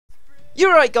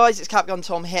You're right guys, it's Capgun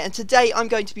Tom here, and today I'm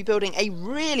going to be building a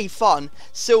really fun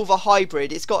silver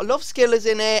hybrid. It's got a lot of skillers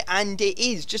in it, and it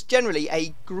is just generally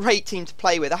a great team to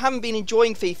play with. I haven't been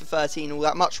enjoying FIFA 13 all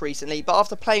that much recently, but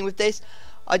after playing with this,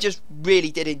 I just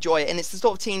really did enjoy it, and it's the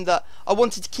sort of team that I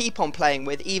wanted to keep on playing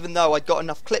with, even though I'd got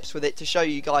enough clips with it to show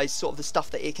you guys sort of the stuff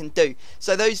that it can do.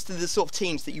 So those are the sort of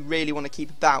teams that you really want to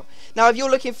keep about. Now, if you're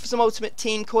looking for some Ultimate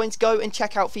Team coins, go and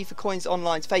check out FIFA Coins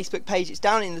Online's Facebook page. It's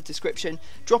down in the description.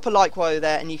 Drop a like while you're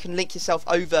there, and you can link yourself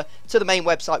over to the main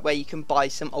website where you can buy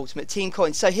some Ultimate Team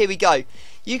coins. So here we go.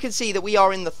 You can see that we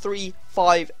are in the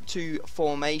 3-5-2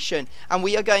 formation, and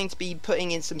we are going to be putting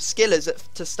in some skillers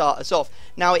to start us off.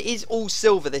 Now, it is all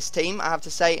silver, this team, I have to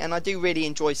say, and I do really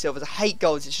enjoy silvers. I hate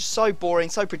golds. It's just so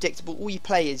boring, so predictable. All you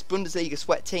play is Bundesliga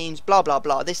sweat teams, blah blah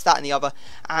blah, this, that and the other,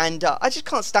 and I just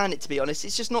can't stand it, to be honest.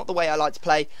 It's just not the way I like to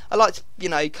play. I like to, you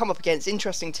know, come up against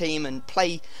interesting team and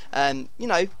play, you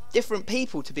know, different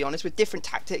people, to be honest, with different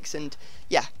tactics, and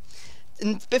yeah.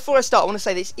 And before I start, I want to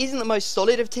say this isn't the most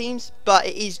solid of teams, but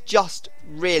it is just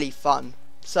really fun.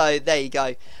 So there you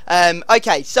go.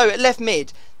 Okay, so at left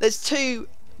mid, there's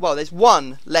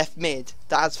one left mid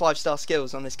that has 5-star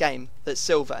skills on this game that's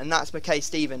silver, and that's McKay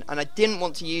Steven, and I didn't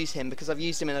want to use him because I've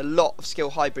used him in a lot of skill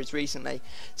hybrids recently,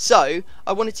 so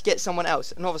I wanted to get someone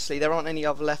else, and obviously there aren't any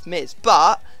other left mids,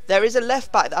 but there is a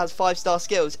left back that has 5-star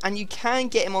skills, and you can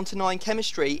get him onto 9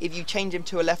 chemistry if you change him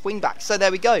to a left wing back. So there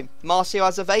we go, Marcio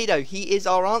Azevedo, he is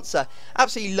our answer.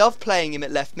 Absolutely loved playing him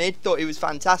at left mid, thought he was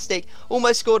fantastic,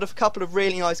 almost scored a couple of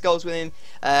really nice goals with him.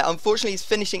 Unfortunately his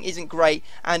finishing isn't great,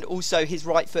 and also his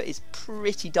right foot is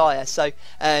pretty dire, so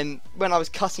when I was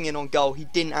cutting in on goal, he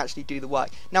didn't actually do the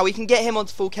work. Now we can get him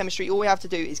onto full chemistry. All we have to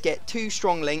do is get 2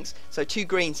 strong links, so 2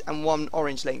 greens and 1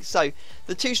 orange link. So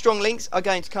the 2 strong links are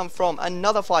going to come from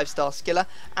another 5-star skiller,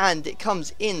 and it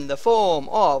comes in the form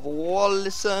of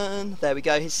Wallison. There we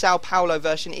go. His Sao Paulo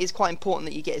version. It is quite important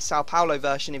that you get his Sao Paulo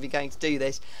version if you're going to do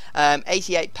this.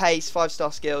 88 pace,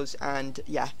 5-star skills, and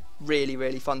yeah,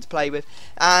 really fun to play with.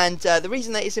 And the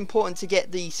reason that it's important to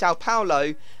get the Sao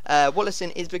Paulo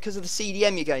Wallison is because of the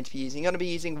CDM you're going to be using. You're going to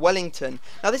be using Wellington.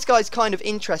 Now this guy's kind of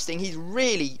interesting. He's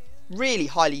really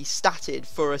highly statted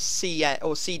for a CM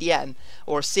or CDM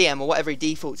or a CM or whatever he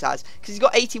defaults as, because he's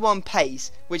got 81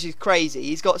 pace, which is crazy.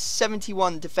 He's got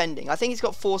 71 defending. I think he's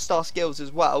got 4-star skills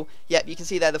as well. Yep, you can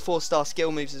see there the 4-star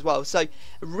skill moves as well. So a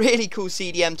really cool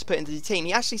CDM to put into the team.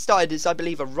 He actually started as, I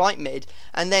believe, a right mid,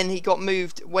 and then he got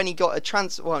moved when he got a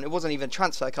transfer. Well, it wasn't even a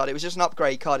transfer card, it was just an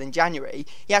upgrade card in January.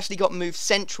 He actually got moved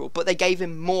central, but they gave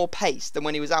him more pace than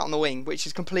when he was out on the wing, which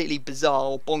is completely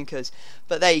bizarre or bonkers.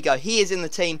 But there you go, he is in the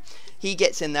team. He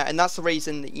gets in there, and that's the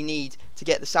reason that you need to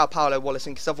get the Sao Paulo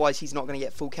Wallison, because otherwise he's not going to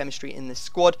get full chemistry in this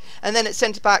squad. And then at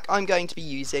centre back, I'm going to be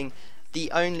using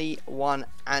the only one,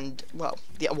 and well,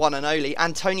 the one and only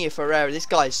Antonio Ferreira. This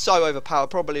guy is so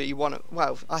overpowered. Probably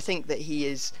well, I think that he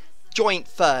is joint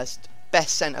first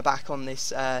best centre back on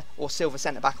this, or silver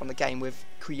centre back on the game with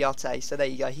Kuyate. So there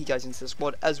you go. He goes into the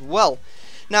squad as well.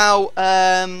 Now,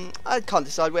 I can't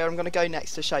decide where I'm going to go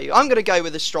next to show you. I'm going to go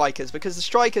with the strikers, because the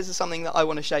strikers are something that I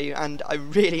want to show you, and I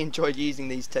really enjoyed using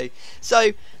these two.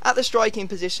 So, at the striking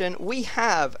position, we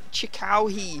have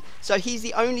Chikauhi. So, he's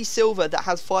the only silver that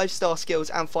has 5-star skills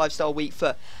and 5-star weak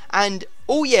foot. And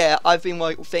all year, I've been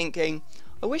thinking,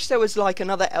 I wish there was like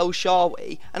another El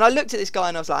Shaarawy, and I looked at this guy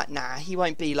and I was like, nah, he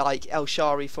won't be like El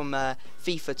Shaarawy from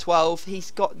FIFA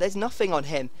 12. There's nothing on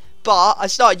him. But I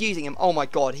started using him. Oh my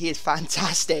god, he is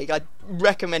fantastic. I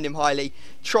recommend him highly.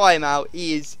 Try him out.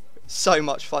 He is so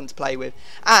much fun to play with.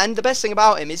 And the best thing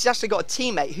about him is he's actually got a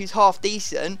teammate who's half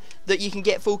decent that you can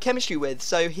get full chemistry with.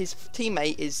 So his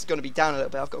teammate is going to be down a little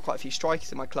bit. I've got quite a few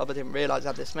strikers in my club. I didn't realise I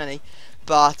had this many.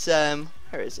 But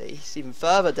where is he? He's even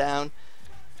further down.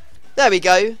 There we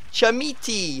go,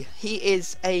 Chamiti. He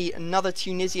is another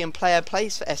Tunisian player,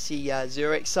 plays for SC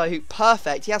Zurich, so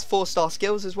perfect. He has 4-star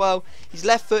skills as well. He's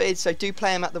left-footed, so do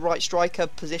play him at the right striker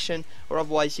position, or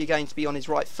otherwise you're going to be on his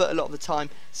right foot a lot of the time.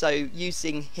 So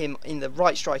using him in the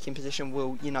right striking position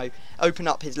will, you know, open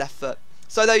up his left foot.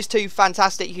 So those two,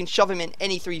 fantastic. You can shove him in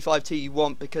any 3-5-2 you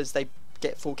want because they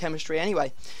get full chemistry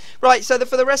anyway. Right, so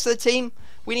for the rest of the team,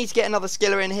 we need to get another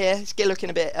skiller in here. It's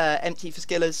looking a bit empty for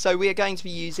skillers, so we are going to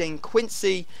be using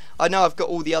Quincy. I know I've got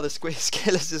all the other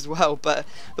skillers as well, but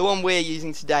the one we're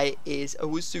using today is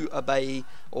Owusu Abayi,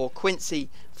 or Quincy,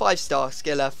 5-star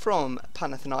skiller from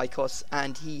Panathinaikos,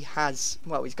 and he has,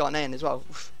 well, he's Ghanaian as well.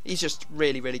 He's just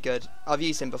really good. I've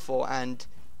used him before, and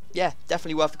yeah,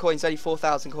 definitely worth the coins. Only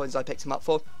 4,000 coins I picked him up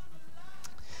for.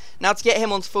 Now, to get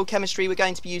him onto full chemistry, we're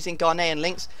going to be using Ghanaian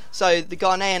links. So the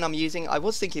Ghanaian I'm using, I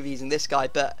was thinking of using this guy,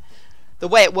 but the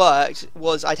way it worked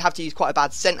was I'd have to use quite a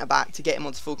bad centre back to get him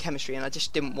onto full chemistry, and I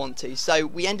just didn't want to. So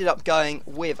we ended up going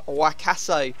with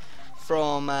Wakaso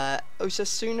from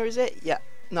Osasuna, is it? Yeah.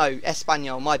 No,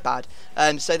 Espanyol, my bad.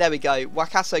 So there we go.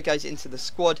 Wakaso goes into the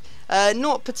squad.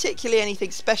 Not particularly anything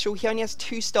special. He only has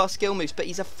 2-star skill moves, but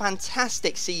he's a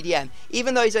fantastic CDM.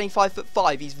 Even though he's only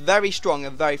 5'5", he's very strong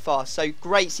and very fast. So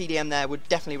great CDM there. Would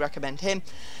definitely recommend him.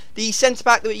 The centre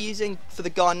back that we're using for the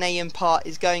Ghanaian part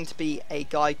is going to be a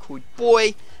guy called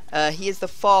Boy. He is the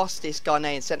fastest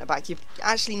Ghanaian centre-back. You've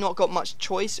actually not got much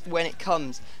choice when it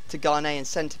comes to Ghanaian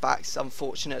centre-backs,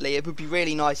 unfortunately. It would be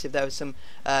really nice if there was some,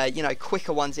 you know,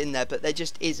 quicker ones in there, but there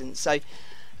just isn't. So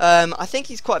I think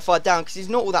he's quite far down because he's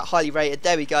not all that highly rated.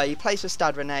 There we go. He plays for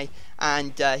Stade Rennais,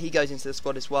 and he goes into the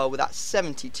squad as well with that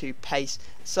 72 pace.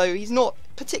 So he's not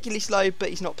particularly slow, but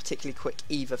he's not particularly quick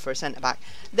either for a centre-back.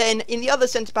 Then in the other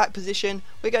centre-back position,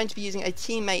 we're going to be using a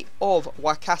teammate of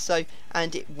Wakaso,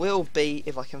 and it will be,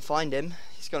 if I can find him,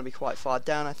 he's going to be quite far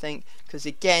down, I think, because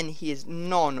again, he is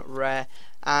non-rare.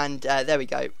 And there we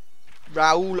go,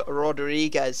 Raul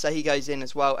Rodriguez. So he goes in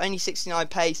as well, only 69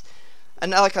 pace.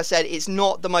 And like I said, it's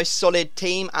not the most solid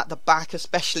team at the back,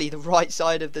 especially the right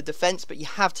side of the defence, but you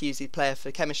have to use the player for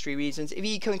chemistry reasons. If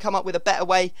you can come up with a better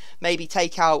way, maybe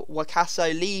take out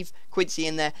Wakaso, leave Quincy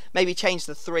in there, maybe change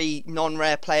the 3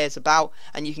 non-rare players about,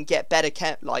 and you can get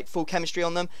better, like full chemistry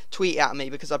on them, tweet it at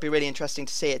me, because I'd be really interesting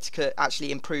to see it to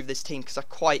actually improve this team, because I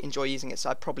quite enjoy using it,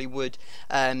 so I probably would,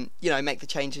 you know, make the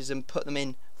changes and put them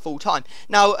in full time.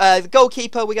 Now the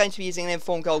goalkeeper, we're going to be using an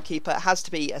informed goalkeeper. It has to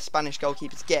be a Spanish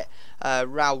goalkeeper to get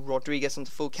Raul Rodriguez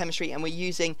onto full chemistry, and we're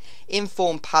using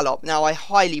informed Palop. Now I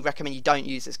highly recommend you don't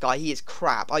use this guy. He is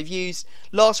crap.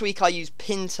 Last week I used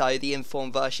Pinto, the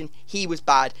informed version. He was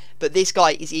bad, but this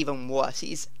guy is even worse.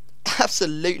 He is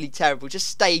absolutely terrible. Just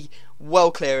stay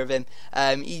well clear of him.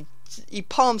 He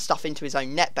palms stuff into his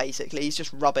own net, basically. He's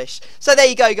just rubbish. So there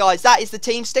you go, guys. That is the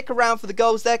team. Stick around for the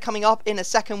goals. They're coming up in a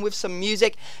second with some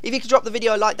music. If you could drop the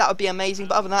video a like, that would be amazing.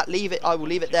 But other than that, leave it. I will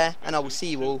leave it there, and I will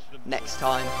see you all next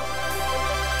time.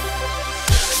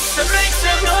 So make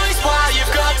some noise while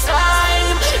you've got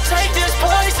time. Take this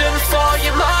poison for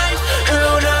your mind.